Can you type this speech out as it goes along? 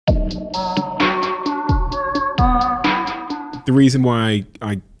The reason why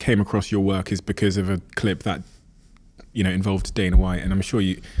I came across your work is because of a clip that, you know, involved Dana White. And I'm sure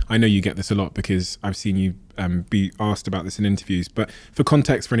I know you get this a lot because I've seen you be asked about this in interviews. But for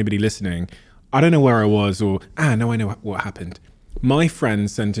context for anybody listening, I don't know where I was no, I know what happened. My friend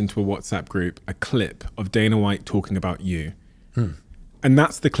sent into a WhatsApp group a clip of Dana White talking about you. And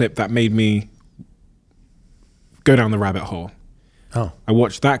that's the clip that made me go down the rabbit hole. Oh. I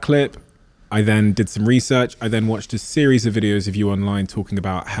watched that clip. I then did some research. I then watched a series of videos of you online talking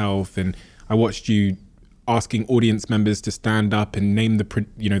about health, and I watched you asking audience members to stand up and name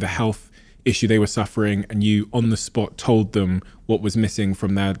the health issue they were suffering, and you on the spot told them what was missing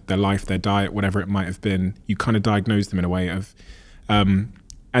from their life, their diet, whatever it might have been. You kind of diagnosed them in a way of, and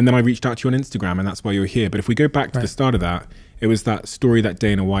then I reached out to you on Instagram, and that's why you're here. But if we go back to the start of that, it was that story that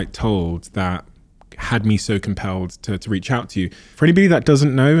Dana White told that had me so compelled to reach out to you. For anybody that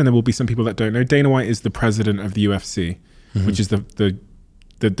doesn't know, and there will be some people that don't know, Dana White is the president of the UFC, which is the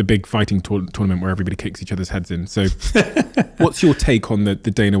big fighting tournament where everybody kicks each other's heads in. So what's your take on the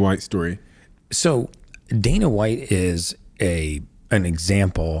Dana White story? So Dana White is an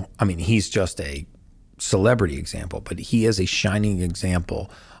example. I mean, he's just a celebrity example, but he is a shining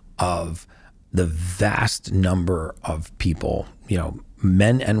example of the vast number of people, you know,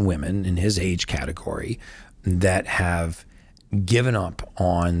 men and women in his age category that have given up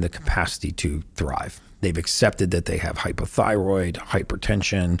on the capacity to thrive. They've accepted that they have hypothyroid,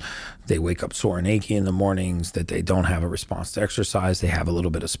 hypertension, they wake up sore and achy in the mornings, that they don't have a response to exercise, they have a little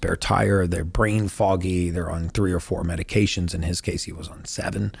bit of spare tire, they're brain foggy, they're on 3 or 4 medications. In his case, he was on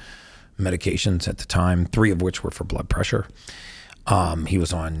 7 medications at the time, 3 of which were for blood pressure. He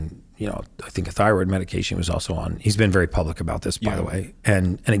was on, you know, I think a thyroid medication. He was also on, he's been very public about this, by the way.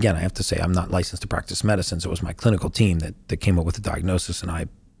 And again, I have to say, I'm not licensed to practice medicine, so it was my clinical team that came up with the diagnosis, and I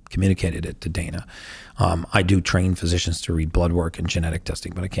communicated it to Dana. I do train physicians to read blood work and genetic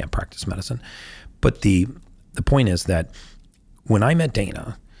testing, but I can't practice medicine. But the point is that when I met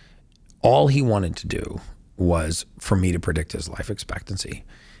Dana, all he wanted to do was for me to predict his life expectancy.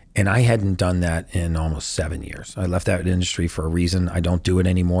 And I hadn't done that in almost 7 years. I left that industry for a reason. I don't do it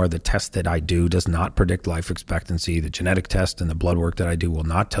anymore. The test that I do does not predict life expectancy. The genetic test and the blood work that I do will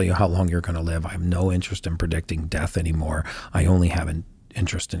not tell you how long you're going to live. I have no interest in predicting death anymore. I only have an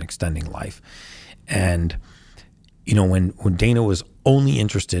interest in extending life. And, you know, when Dana was only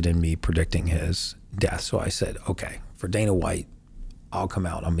interested in me predicting his death, so I said, okay, for Dana White, I'll come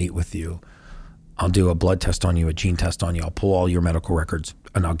out, I'll meet with you. I'll do a blood test on you, a gene test on you. I'll pull all your medical records,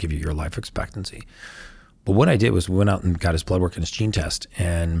 and I'll give you your life expectancy. But what I did was we went out and got his blood work and his gene test.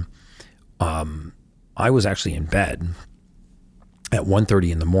 And I was actually in bed at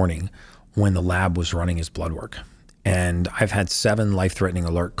 1:30 in the morning when the lab was running his blood work. And I've had 7 life-threatening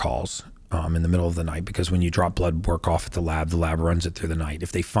alert calls in the middle of the night, because when you drop blood work off at the lab runs it through the night.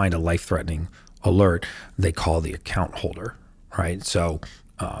 If they find a life-threatening alert, they call the account holder, right? So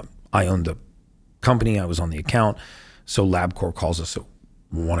I owned the company, I was on the account. So LabCorp calls us at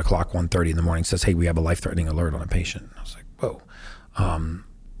 1 o'clock, 1:30 in the morning, says, hey, we have a life-threatening alert on a patient. I was like, whoa,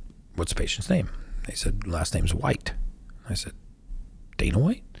 what's the patient's name? They said, last name's White. I said, Dana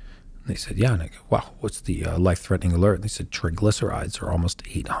White? And they said, yeah. And I go, wow, what's the life-threatening alert? And they said, triglycerides are almost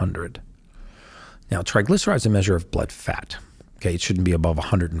 800. Now, triglycerides is a measure of blood fat. Okay, it shouldn't be above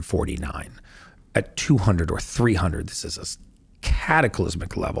 149. At 200 or 300, this is a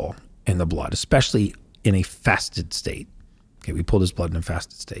cataclysmic level in the blood, especially in a fasted state. Okay, we pulled his blood in a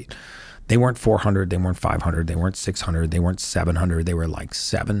fasted state. They weren't 400, they weren't 500, they weren't 600, they weren't 700, they were like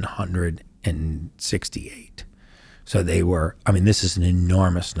 768. So they were, I mean, this is an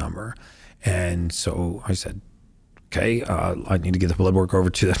enormous number. And so I said, okay, I need to get the blood work over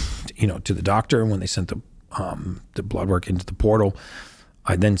to the, you know, to the doctor. And when they sent the blood work into the portal,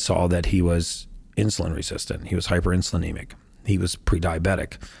 I then saw that he was insulin resistant. He was hyperinsulinemic. He was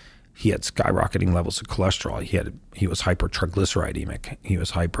pre-diabetic. He had skyrocketing levels of cholesterol. He was hypertriglyceridemic. He was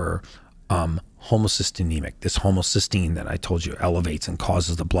hyper homocysteinemic. This homocysteine that I told you elevates and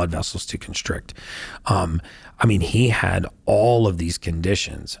causes the blood vessels to constrict. I mean, he had all of these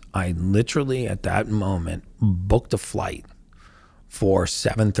conditions. I literally at that moment booked a flight for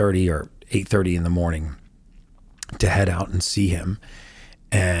 7:30 or 8:30 in the morning to head out and see him.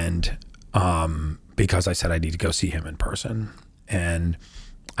 And because I said I need to go see him in person. And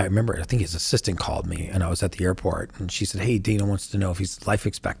I remember, I think his assistant called me, and I was at the airport, and she said, hey, Dana wants to know if his life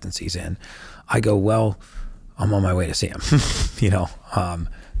expectancy's in. I go, well, I'm on my way to see him, you know. And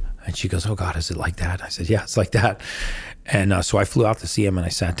she goes, oh God, is it like that? I said, yeah, it's like that. And so I flew out to see him, and I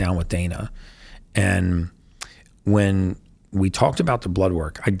sat down with Dana. And when we talked about the blood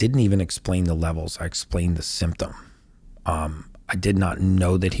work. I didn't even explain the levels. I explained the symptom. I did not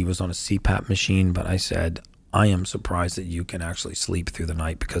know that he was on a CPAP machine, but I said, I am surprised that you can actually sleep through the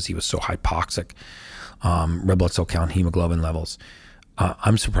night, because he was so hypoxic, red blood cell count, hemoglobin levels.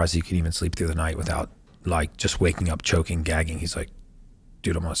 I'm surprised that you can even sleep through the night without like just waking up, choking, gagging. He's like,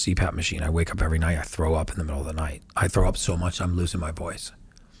 dude, I'm on a CPAP machine. I wake up every night. I throw up in the middle of the night. I throw up so much I'm losing my voice.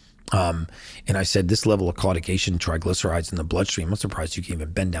 And I said, this level of claudication, triglycerides in the bloodstream, I'm surprised you can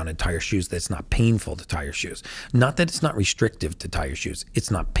even bend down and tie your shoes. That's not painful to tie your shoes. Not that it's not restrictive to tie your shoes.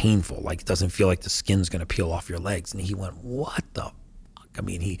 It's not painful. Like, it doesn't feel like the skin's going to peel off your legs. And he went, what the fuck? I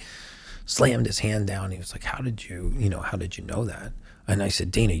mean, he slammed his hand down. He was like, how did you know that? And I said,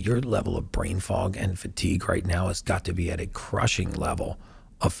 Dana, your level of brain fog and fatigue right now has got to be at a crushing level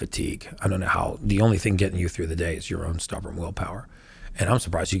of fatigue. I don't know how. The only thing getting you through the day is your own stubborn willpower. And I'm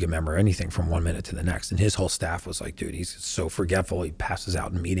surprised you can remember anything from 1 minute to the next. And his whole staff was like, dude, he's so forgetful. He passes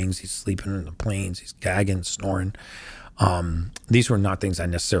out in meetings. He's sleeping in the planes. He's gagging, snoring. These were not things I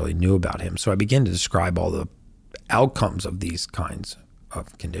necessarily knew about him. So I began to describe all the outcomes of these kinds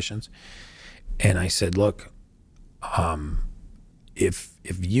of conditions. And I said, look, if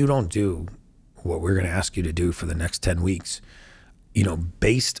you don't do what we're going to ask you to do for the next 10 weeks, you know,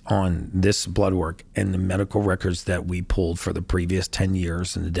 based on this blood work and the medical records that we pulled for the previous 10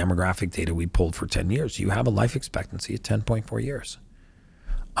 years and the demographic data we pulled for 10 years, you have a life expectancy of 10.4 years.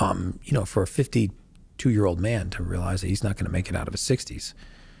 You know, for a 52-year-old man to realize that he's not going to make it out of his 60s,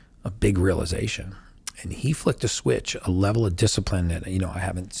 a big realization. And he flicked a switch, a level of discipline that, you know, I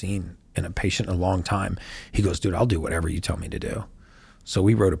haven't seen in a patient in a long time. He goes, dude, I'll do whatever you tell me to do. So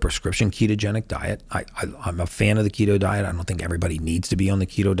we wrote a prescription ketogenic diet. I'm a fan of the keto diet. I don't think everybody needs to be on the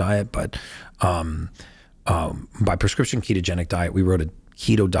keto diet, but by prescription ketogenic diet, we wrote a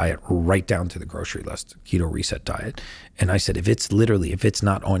keto diet right down to the grocery list, keto reset diet. And I said, if it's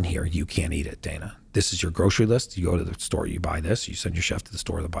not on here, you can't eat it, Dana. This is your grocery list. You go to the store, you buy this. You send your chef to the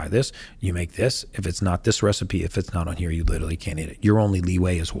store to buy this. You make this. If it's not this recipe, if it's not on here, you literally can't eat it. Your only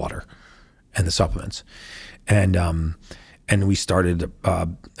leeway is water and the supplements. And we started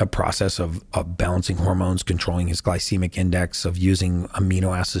a process of balancing hormones, controlling his glycemic index, of using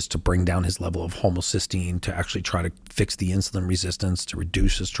amino acids to bring down his level of homocysteine, to actually try to fix the insulin resistance, to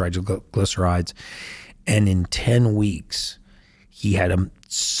reduce his triglycerides. And in 10 weeks, he had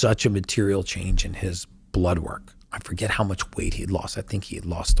such a material change in his blood work. I forget how much weight he had lost. I think he had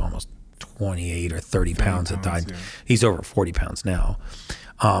lost almost 28 or 30 pounds at the time. Yeah. He's over 40 pounds now.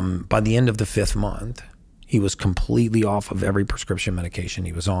 By the end of the 5th month, he was completely off of every prescription medication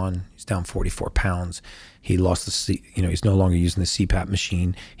he was on. He's down 44 pounds. He lost he's no longer using the CPAP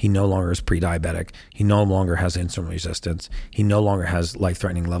machine. He no longer is pre-diabetic. He no longer has insulin resistance. He no longer has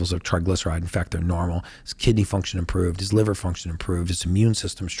life-threatening levels of triglyceride. In fact, they're normal. His kidney function improved. His liver function improved. His immune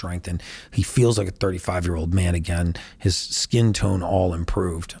system strengthened. He feels like a 35-year-old man again. His skin tone all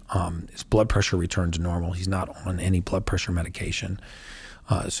improved. His blood pressure returned to normal. He's not on any blood pressure medication.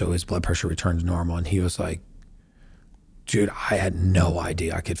 So his blood pressure returned to normal, and he was like, dude, I had no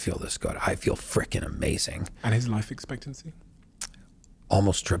idea I could feel this good. I feel freaking amazing. And his life expectancy?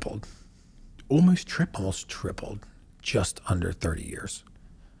 Almost tripled. Almost tripled? Almost tripled. Just under 30 years.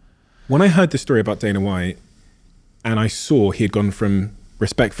 When I heard the story about Dana White, and I saw he had gone from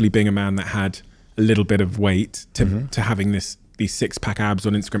respectfully being a man that had a little bit of weight to having these six-pack abs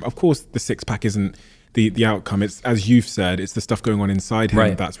on Instagram. Of course, the six-pack isn't the outcome. It's, as you've said, it's the stuff going on inside him.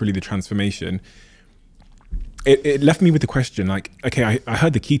 Right. That's really the transformation. It left me with the question, like, okay, I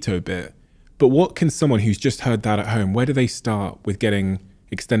heard the keto bit, but what can someone who's just heard that at home, where do they start with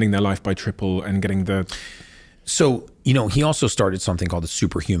extending their life by triple and getting the... So, you know, he also started something called the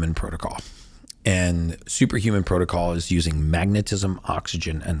Superhuman Protocol. And Superhuman Protocol is using magnetism,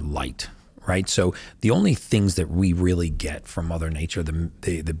 oxygen, and light. Right. So the only things that we really get from Mother Nature,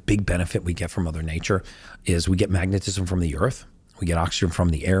 the big benefit we get from Mother Nature is we get magnetism from the earth, we get oxygen from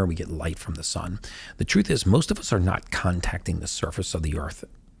the air, we get light from the sun. The truth is most of us are not contacting the surface of the earth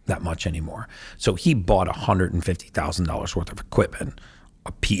that much anymore. So he bought $150,000 worth of equipment,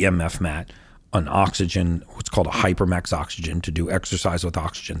 a PMF mat, an oxygen, what's called a hypermax oxygen to do exercise with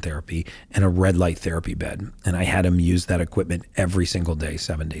oxygen therapy, and a red light therapy bed. And I had him use that equipment every single day,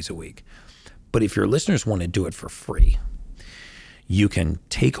 7 days a week. But if your listeners want to do it for free, you can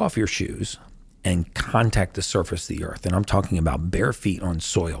take off your shoes and contact the surface of the earth. And I'm talking about bare feet on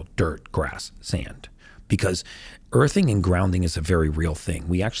soil, dirt, grass, sand. Because earthing and grounding is a very real thing.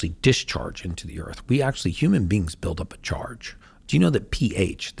 We actually discharge into the earth. Human beings build up a charge. Do you know that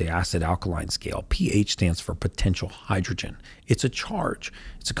pH, the acid alkaline scale, pH stands for potential hydrogen? It's a charge.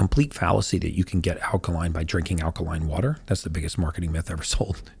 It's a complete fallacy that you can get alkaline by drinking alkaline water. That's the biggest marketing myth ever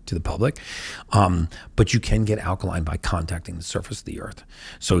sold to the public. But you can get alkaline by contacting the surface of the earth.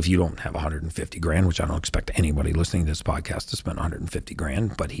 So if you don't have 150 grand, which I don't expect anybody listening to this podcast to spend 150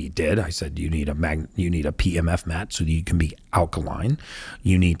 grand, but he did. I said, you need a PMF mat so that you can be alkaline.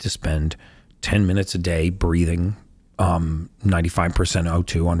 You need to spend 10 minutes a day breathing 95%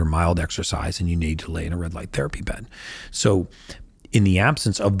 O2 under mild exercise, and you need to lay in a red light therapy bed. So in the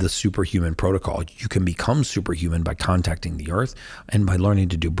absence of the superhuman protocol, you can become superhuman by contacting the earth and by learning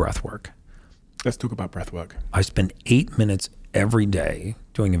to do breath work. Let's talk about breath work. I spend 8 minutes every day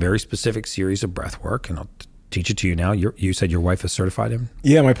doing a very specific series of breath work, and I'll teach it to you now. You said your wife is certified in?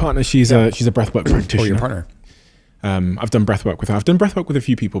 Yeah, my partner, she's a breathwork practitioner. Or your partner? I've done breathwork with her. I've done breathwork with a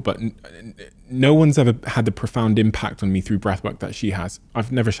few people, but no one's ever had the profound impact on me through breathwork that she has.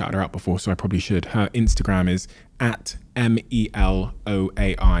 I've never shouted her out before, so I probably should. Her Instagram is @MELOAI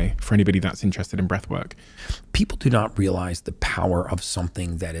for anybody that's interested in breathwork. People do not realize the power of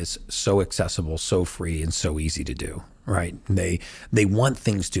something that is so accessible, so free, and so easy to do, right? They want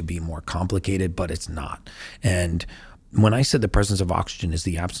things to be more complicated, but it's not. And when I said the presence of oxygen is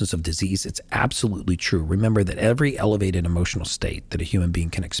the absence of disease, it's absolutely true. Remember that every elevated emotional state that a human being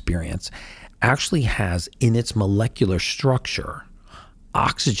can experience actually has in its molecular structure,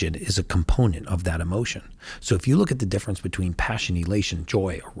 oxygen is a component of that emotion. So if you look at the difference between passion, elation,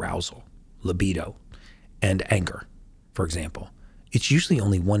 joy, arousal, libido, and anger, for example, it's usually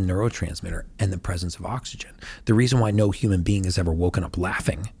only one neurotransmitter and the presence of oxygen. The reason why no human being has ever woken up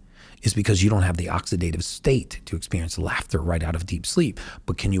laughing is because you don't have the oxidative state to experience laughter right out of deep sleep.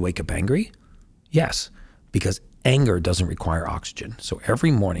 But can you wake up angry? Yes, because anger doesn't require oxygen. So every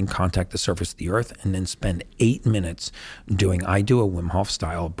morning, contact the surface of the earth and then spend 8 minutes I do a Wim Hof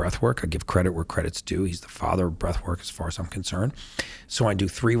style breath work. I give credit where credit's due. He's the father of breath work as far as I'm concerned. So I do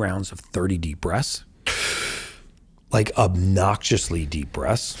 3 rounds of 30 deep breaths, like obnoxiously deep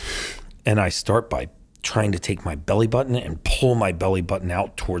breaths. And I start by trying to take my belly button and pull my belly button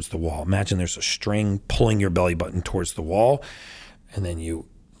out towards the wall. Imagine there's a string pulling your belly button towards the wall, and then you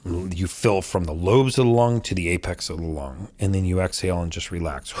fill from the lobes of the lung to the apex of the lung, and then you exhale and just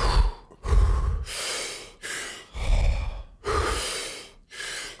relax.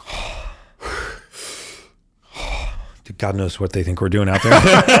 God knows what they think we're doing out there.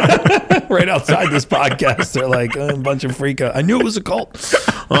 Right outside this podcast, they're like a bunch of freak out. I knew it was a cult.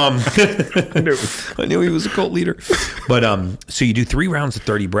 I knew he was a cult leader. But so you do 3 rounds of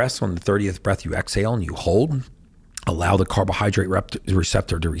 30 breaths. On the 30th breath, you exhale and you hold. Allow the carbohydrate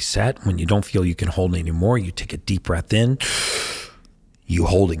receptor to reset. When you don't feel you can hold anymore, you take a deep breath in. You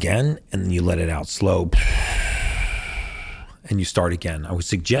hold again, and then you let it out slow. And you start again. I would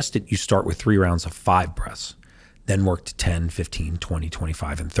suggest that you start with 3 rounds of 5 breaths. Then work to 10, 15, 20,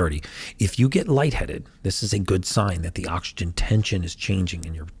 25, and 30. If you get lightheaded, this is a good sign that the oxygen tension is changing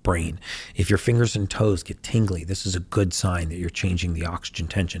in your brain. If your fingers and toes get tingly, this is a good sign that you're changing the oxygen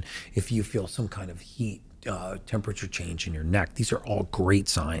tension. If you feel some kind of heat, temperature change in your neck, these are all great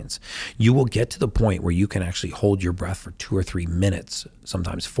signs. You will get to the point where you can actually hold your breath for 2 or 3 minutes,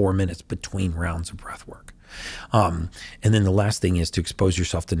 sometimes 4 minutes between rounds of breath work. And then the last thing is to expose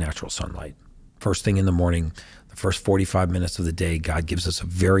yourself to natural sunlight. First thing in the morning, the first 45 minutes of the day, God gives us a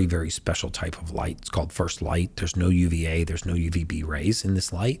very, very special type of light. It's called first light. There's no UVA, there's no UVB rays in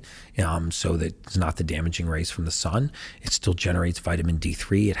this light, so that it's not the damaging rays from the sun. It still generates vitamin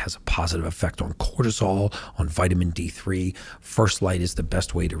D3. It has a positive effect on cortisol, on vitamin D3. First light is the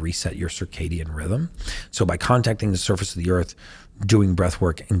best way to reset your circadian rhythm. So by contacting the surface of the earth, doing breath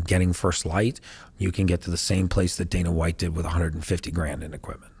work, and getting first light, you can get to the same place that Dana White did with 150 grand in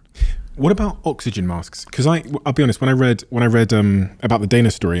equipment. What about oxygen masks? Because I'll be honest, when I read about the Dana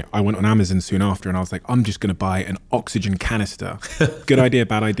story, I went on Amazon soon after, and I was like, I'm just going to buy an oxygen canister. Good idea,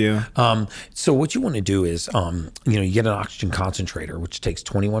 bad idea? So what you want to do is, you get an oxygen concentrator, which takes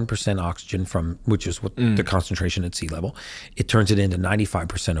 21% oxygen which is what the concentration at sea level. It turns it into 95%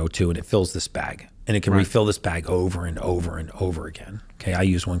 O2, and it fills this bag. And it can refill this bag over and over and over again. Okay, I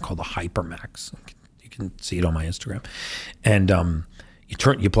use one called the Hypermax. You can see it on my Instagram. And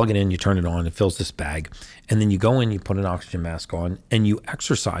you plug it in, you turn it on, it fills this bag, and then you go in, you put an oxygen mask on, and you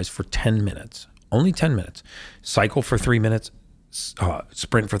exercise for 10 minutes, only 10 minutes. Cycle for 3 minutes,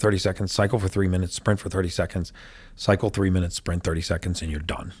 sprint for 30 seconds, cycle for 3 minutes, sprint for 30 seconds, cycle 3 minutes, sprint 30 seconds, and you're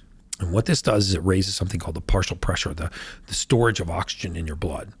done. And what this does is it raises something called the partial pressure, the storage of oxygen in your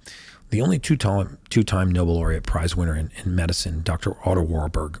blood. The only two-time Nobel laureate prize winner in medicine, Dr. Otto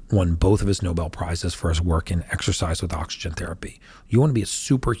Warburg, won both of his Nobel Prizes for his work in exercise with oxygen therapy. You want to be a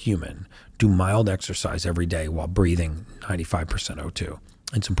superhuman, do mild exercise every day while breathing 95% O2.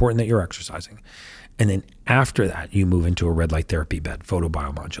 It's important that you're exercising. And then after that, you move into a red light therapy bed,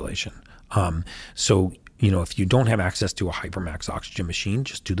 photobiomodulation. So, if you don't have access to a hypermax oxygen machine,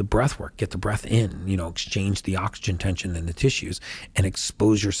 just do the breath work, get the breath in, exchange the oxygen tension in the tissues and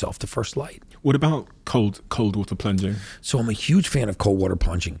expose yourself to first light. What about cold water plunging? So I'm a huge fan of cold water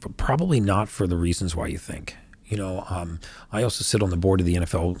plunging, but probably not for the reasons why you think. I also sit on the board of the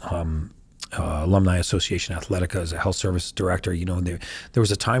NFL Alumni Association Athletica as a health services director. There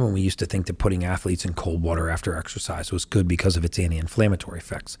was a time when we used to think that putting athletes in cold water after exercise was good because of its anti-inflammatory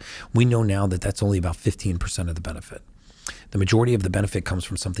effects. We know now that that's only about 15% of the benefit. The majority of the benefit comes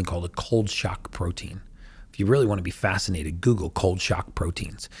from something called a cold shock protein. If you really want to be fascinated, Google cold shock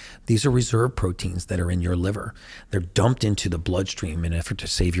proteins. These are reserve proteins that are in your liver. They're dumped into the bloodstream in an effort to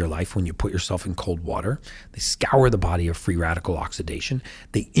save your life when you put yourself in cold water. They scour the body of free radical oxidation.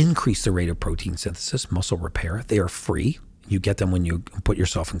 They increase the rate of protein synthesis, muscle repair. They are free. You get them when you put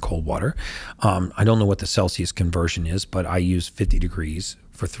yourself in cold water. I don't know what the Celsius conversion is, but I use 50 degrees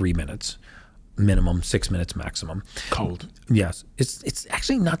for 3 minutes. Minimum, 6 minutes maximum. Cold. Yes. It's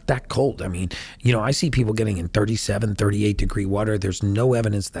actually not that cold. I mean, I see people getting in 37, 38 degree water. There's no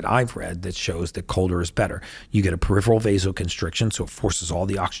evidence that I've read that shows that colder is better. You get a peripheral vasoconstriction, so it forces all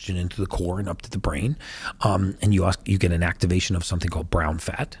the oxygen into the core and up to the brain. And you get an activation of something called brown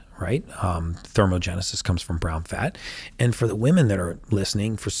fat, right? Thermogenesis comes from brown fat. And for the women that are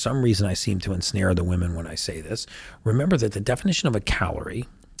listening, for some reason I seem to ensnare the women when I say this. Remember that the definition of a calorie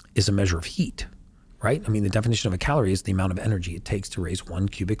is a measure of heat, right? I mean, the definition of a calorie is the amount of energy it takes to raise 1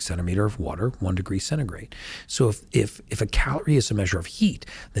 cubic centimeter of water 1 degree centigrade. So if a calorie is a measure of heat,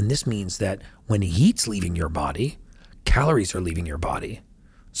 then this means that when heat's leaving your body, calories are leaving your body.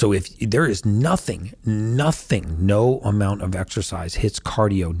 So if there is nothing, no amount of exercise hits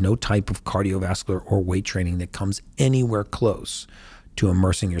cardio, no type of cardiovascular or weight training that comes anywhere close to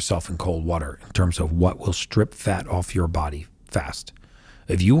immersing yourself in cold water in terms of what will strip fat off your body fast.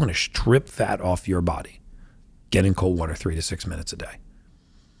 If you want to strip fat off your body, get in cold water 3 to 6 minutes a day.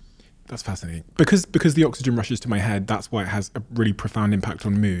 That's fascinating. Because the oxygen rushes to my head, that's why it has a really profound impact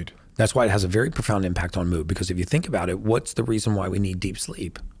on mood. That's why it has a very profound impact on mood. Because if you think about it, what's the reason why we need deep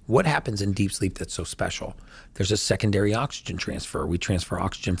sleep? What happens in deep sleep that's so special? There's a secondary oxygen transfer. We transfer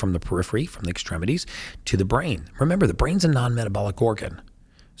oxygen from the periphery, from the extremities, to the brain. Remember, the brain's a non-metabolic organ.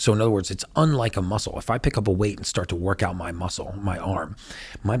 So in other words, it's unlike a muscle. If I pick up a weight and start to work out my muscle, my arm,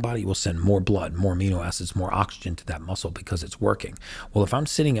 my body will send more blood, more amino acids, more oxygen to that muscle because it's working. Well, if I'm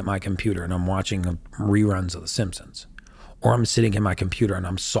sitting at my computer and I'm watching reruns of The Simpsons, or I'm sitting at my computer and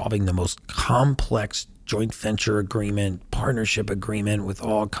I'm solving the most complex joint venture agreement, partnership agreement with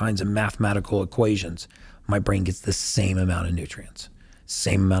all kinds of mathematical equations, my brain gets the same amount of nutrients.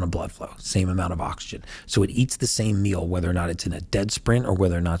 Same amount of blood flow, same amount of oxygen. So it eats the same meal, whether or not it's in a dead sprint or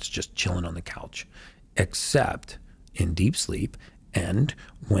whether or not it's just chilling on the couch, except in deep sleep and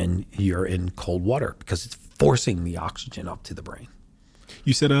when you're in cold water, because it's forcing the oxygen up to the brain.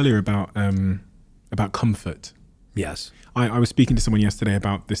 You said earlier about comfort. Yes. I was speaking to someone yesterday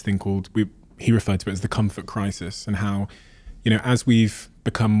about this thing called, he referred to it as the comfort crisis, and how, as we've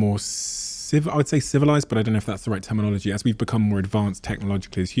become more I would say civilized, but I don't know if that's the right terminology. As we've become more advanced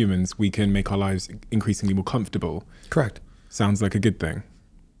technologically as humans, we can make our lives increasingly more comfortable. Correct. Sounds like a good thing.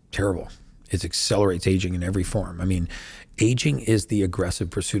 Terrible. It accelerates aging in every form. I mean, aging is the aggressive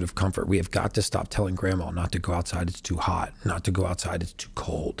pursuit of comfort. We have got to stop telling grandma not to go outside, it's too hot, not to go outside, it's too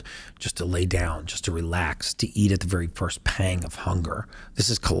cold, just to lay down, just to relax, to eat at the very first pang of hunger. This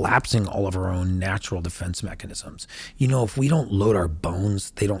is collapsing all of our own natural defense mechanisms. If we don't load our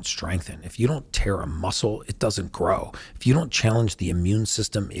bones, they don't strengthen. If you don't tear a muscle, it doesn't grow. If you don't challenge the immune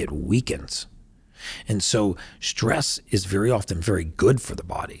system, it weakens. And so stress is very often very good for the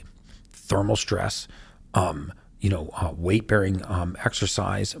body. Thermal stress, weight-bearing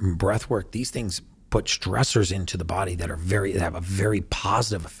exercise, breath work, these things put stressors into the body that have a very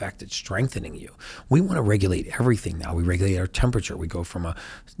positive effect at strengthening you. We want to regulate everything now. We regulate our temperature. We go from a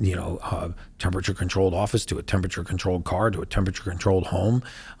temperature-controlled office to a temperature-controlled car to a temperature-controlled home.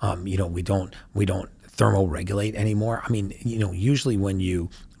 We don't thermoregulate anymore. I mean, usually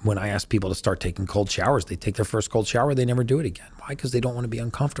when I ask people to start taking cold showers, they take their first cold shower, they never do it again. Why? Because they don't want to be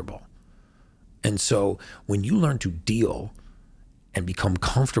uncomfortable. And so when you learn to deal and become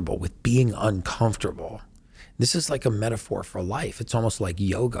comfortable with being uncomfortable, This is like a metaphor for life. It's almost like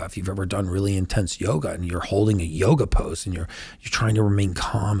yoga. If you've ever done really intense yoga and you're holding a yoga pose and you're trying to remain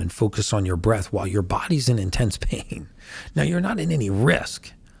calm and focus on your breath while your body's in intense pain. Now, you're not in any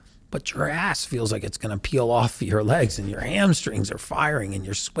risk, but your ass feels like it's going to peel off your legs and your hamstrings are firing and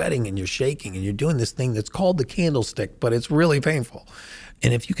you're sweating and you're shaking and you're doing this thing that's called the candlestick, but it's really painful.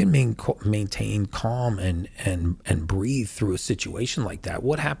 And if you can maintain calm and breathe through a situation like that,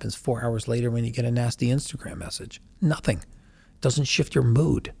 what happens 4 hours later when you get a nasty Instagram message? Nothing. It doesn't shift your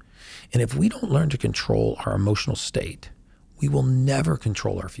mood. And if we don't learn to control our emotional state, we will never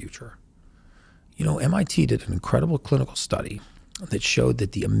control our future. You know, MIT did an incredible clinical study that showed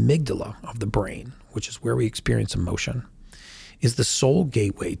that the amygdala of the brain, which is where we experience emotion, is the sole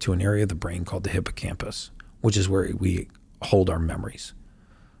gateway to an area of the brain called the hippocampus, which is where we hold our memories.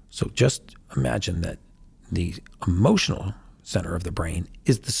 So just imagine that the emotional center of the brain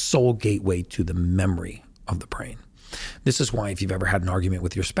is the sole gateway to the memory of the brain. This is why if you've ever had an argument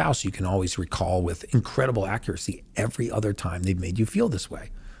with your spouse, you can always recall with incredible accuracy every other time they've made you feel this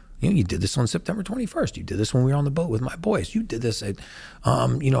way. You know, you did this on September 21st. You did this when we were on the boat with my boys. You did this at,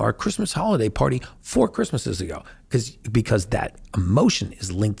 our Christmas holiday party 4 Christmases ago, because that emotion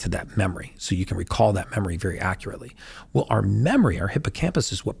is linked to that memory. So you can recall that memory very accurately. Well, our memory, our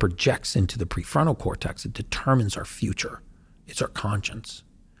hippocampus, is what projects into the prefrontal cortex. It determines our future. It's our conscience.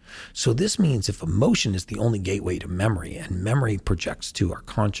 So this means if emotion is the only gateway to memory and memory projects to our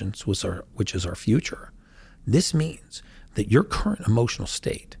conscience, which is our future, this means that your current emotional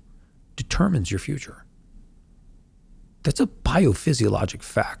state determines your future. That's a biophysiologic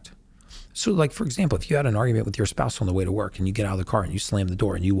fact. So like, for example, if you had an argument with your spouse on the way to work and you get out of the car and you slam the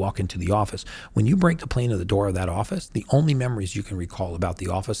door and you walk into the office, when you break the plane of the door of that office, the only memories you can recall about the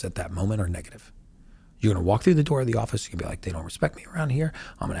office at that moment are negative. You're going to walk through the door of the office. You can be like, they don't respect me around here.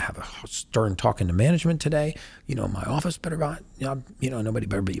 I'm going to have a stern talking to management today. You know, my office better not, nobody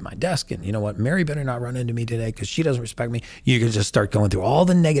better be at my desk. And you know what? Mary better not run into me today because she doesn't respect me. You can just start going through all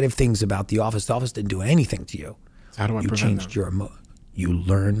the negative things about the office. The office didn't do anything to you. So how do I prevent changed that? You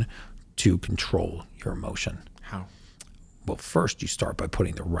learn to control your emotion. How? Well, first you start by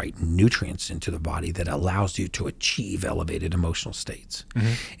putting the right nutrients into the body that allows you to achieve elevated emotional states.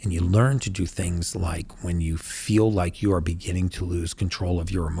 Mm-hmm. And you learn to do things like when you feel like you are beginning to lose control of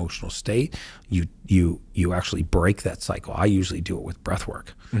your emotional state, you actually break that cycle. I usually do it with breath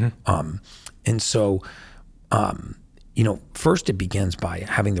work. Mm-hmm. First it begins by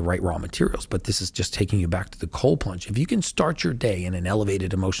having the right raw materials, but this is just taking you back to the cold plunge. If you can start your day in an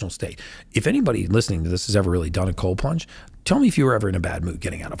elevated emotional state, if anybody listening to this has ever really done a cold plunge, tell me if you were ever in a bad mood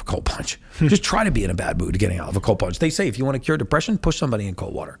getting out of a cold plunge. Just try to be in a bad mood getting out of a cold plunge. They say if you want to cure depression, push somebody in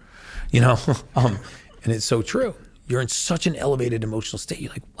cold water, and it's so true. You're in such an elevated emotional state.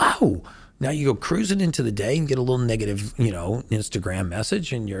 You're like, wow. Now you go cruising into the day and get a little negative, Instagram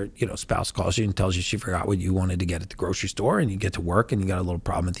message, and your, spouse calls you and tells you she forgot what you wanted to get at the grocery store, and you get to work and you got a little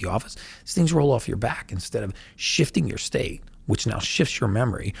problem at the office. These things roll off your back instead of shifting your state, which now shifts your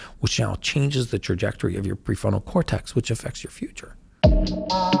memory, which now changes the trajectory of your prefrontal cortex, which affects your future.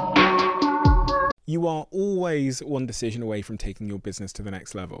 You are always one decision away from taking your business to the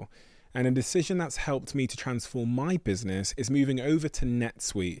next level. And a decision that's helped me to transform my business is moving over to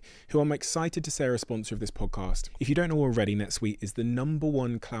NetSuite, who I'm excited to say are a sponsor of this podcast. If you don't know already, NetSuite is the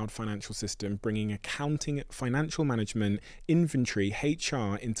 #1 cloud financial system, bringing accounting, financial management, inventory,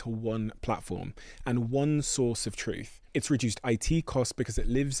 HR into one platform and one source of truth. It's reduced IT costs because it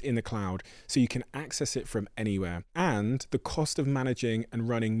lives in the cloud, so you can access it from anywhere. And the cost of managing and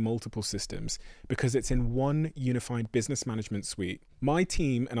running multiple systems because it's in one unified business management suite. My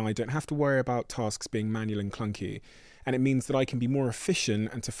team and I don't have to worry about tasks being manual and clunky. And it means that I can be more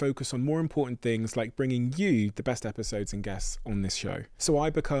efficient and to focus on more important things like bringing you the best episodes and guests on this show. So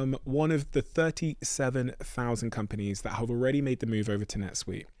I become one of the 37,000 companies that have already made the move over to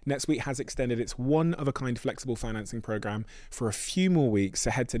NetSuite. NetSuite has extended its one-of-a-kind flexible financing program for a few more weeks.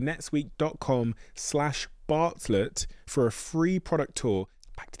 So head to netsuite.com/Bartlett for a free product tour.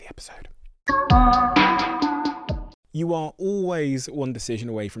 Back to the episode. You are always one decision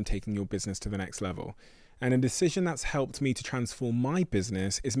away from taking your business to the next level. And a decision that's helped me to transform my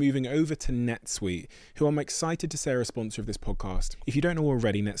business is moving over to NetSuite, who I'm excited to say are a sponsor of this podcast. If you don't know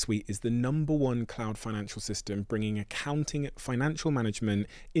already, NetSuite is the #1 cloud financial system, bringing accounting, financial management,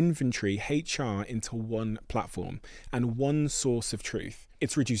 inventory, HR into one platform and one source of truth.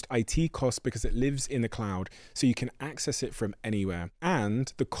 It's reduced IT costs because it lives in the cloud, so you can access it from anywhere.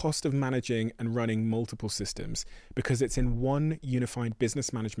 And the cost of managing and running multiple systems because it's in one unified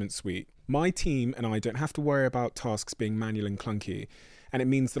business management suite. My team and I don't have to worry about tasks being manual and clunky. and it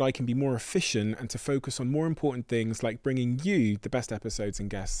means that I can be more efficient and to focus on more important things like bringing you the best episodes and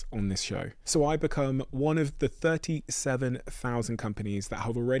guests on this show. So I become one of the 37,000 companies that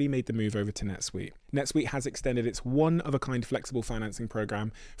have already made the move over to NetSuite. NetSuite has extended its one-of-a-kind flexible financing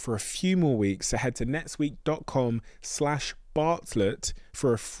program for a few more weeks, so head to netsuite.com/Bartlett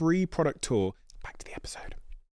for a free product tour. Back to the episode.